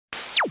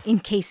in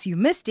case you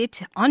missed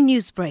it on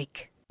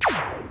Newsbreak.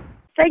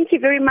 Thank you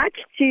very much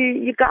to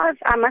you guys.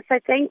 I must say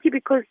thank you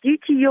because due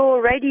to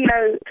your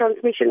radio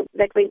transmission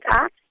that went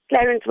out,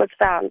 Clarence was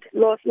found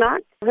last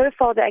night. Her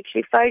father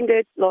actually phoned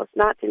her last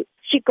night and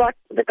she got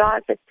the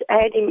guys that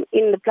had him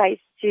in the place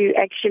to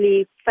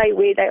actually say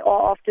where they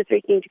are after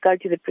threatening to go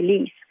to the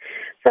police.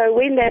 So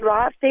when they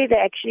arrived there, they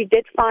actually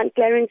did find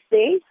Clarence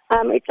there.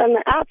 It's on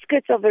the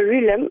outskirts of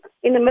Verulam,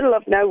 in the middle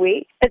of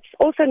nowhere. It's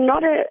also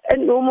not a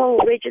normal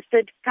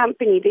registered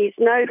company. There's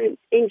no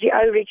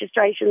NGO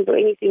registrations or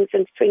anything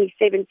since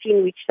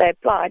 2017, which they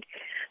applied,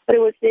 but it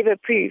was never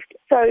approved.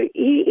 So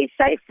he is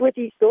safe with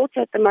his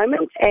daughter at the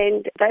moment,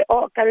 and they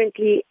are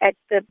currently at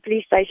the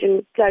police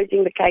station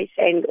closing the case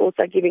and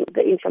also giving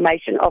the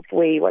information of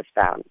where he was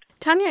found.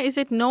 Tania, is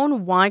it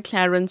known why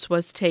Clarence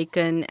was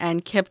taken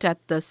and kept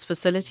at this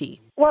facility?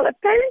 Well,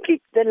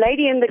 apparently the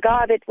lady and the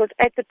guy that was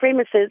at the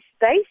premises,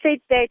 they said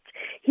that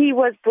he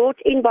was brought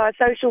in by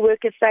a social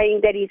worker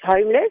saying that he's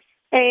homeless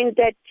and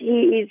that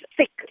he is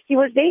sick. He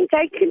was then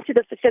taken to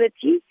the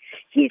facility.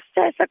 His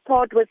SASSA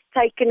card was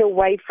taken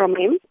away from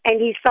him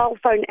and his cell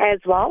phone as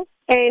well.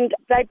 And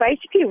they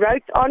basically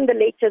wrote on the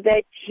letter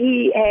that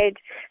he had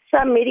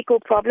some medical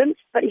problems,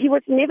 but he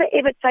was never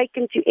ever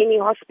taken to any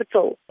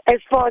hospital as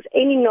far as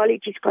any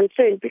knowledge is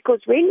concerned.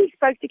 Because when we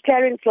spoke to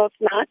Clarence last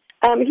night,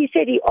 he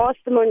said he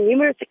asked them on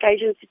numerous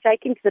occasions to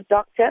take him to the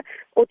doctor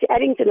or to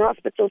Addington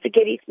Hospital to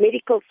get his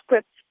medical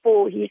scripts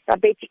for his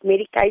diabetic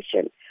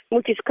medication,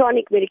 which is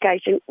chronic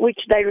medication, which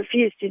they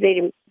refused to let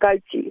him go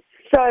to.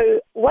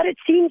 So what it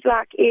seems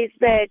like is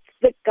that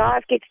the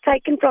guys get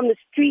taken from the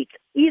street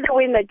either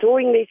when they're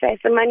drawing their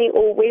SASSA money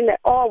or when they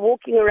are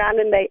walking around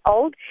and they're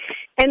old,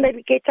 and they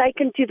get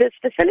taken to this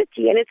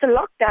facility. And it's a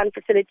lockdown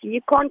facility.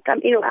 You can't come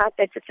in or out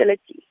that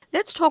facility.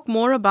 Let's talk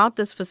more about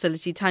this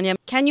facility, Tania.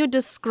 Can you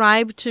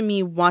describe to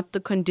me what the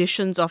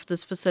conditions of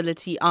this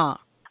facility are?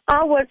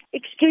 I was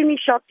extremely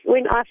shocked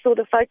when I saw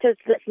the photos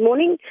this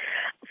morning.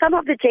 Some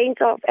of the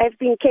gents have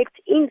been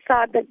kept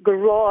inside the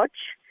garage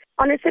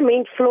on a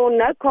cement floor,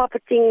 no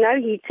carpeting, no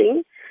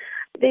heating.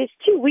 There's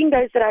 2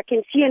 windows that I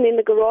can see, and in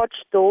the garage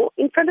door,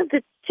 in front of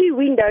the 2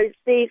 windows,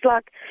 there's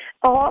like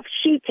a half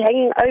sheet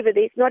hanging over.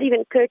 There's not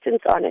even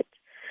curtains on it.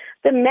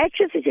 The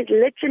mattress is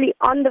literally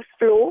on the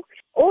floor.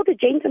 All the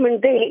gentlemen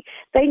there,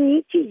 they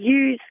need to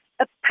use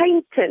a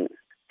paint tin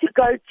to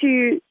go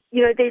to,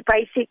 their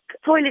basic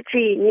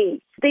toiletry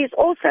needs. There's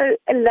also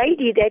a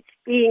lady that's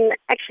been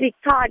actually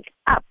tied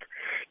up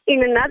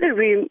in another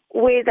room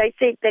where they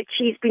said that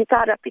she's been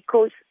tied up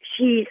because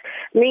she's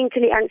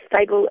mentally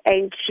unstable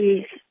and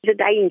she's a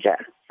danger.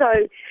 So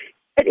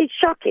it is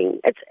shocking.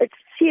 It's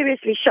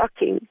seriously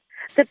shocking.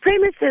 The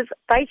premises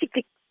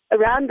basically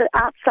around the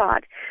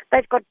outside,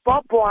 they've got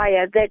barbed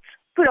wire that's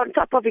put on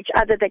top of each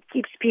other that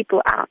keeps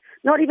people out.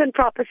 Not even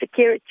proper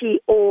security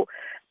or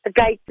a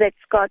gate that's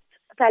got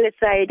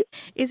palisade.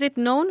 Is it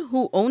known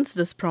who owns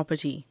this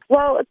property?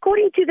 Well,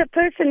 according to the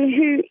person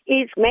who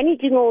is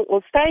managing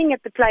or staying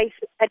at the place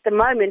at the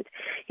moment,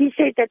 he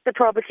said that the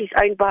property is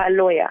owned by a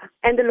lawyer,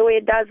 and the lawyer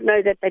does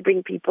know that they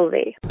bring people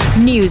there.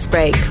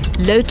 Newsbreak,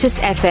 Lotus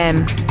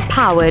FM,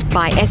 powered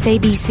by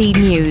SABC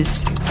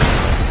News.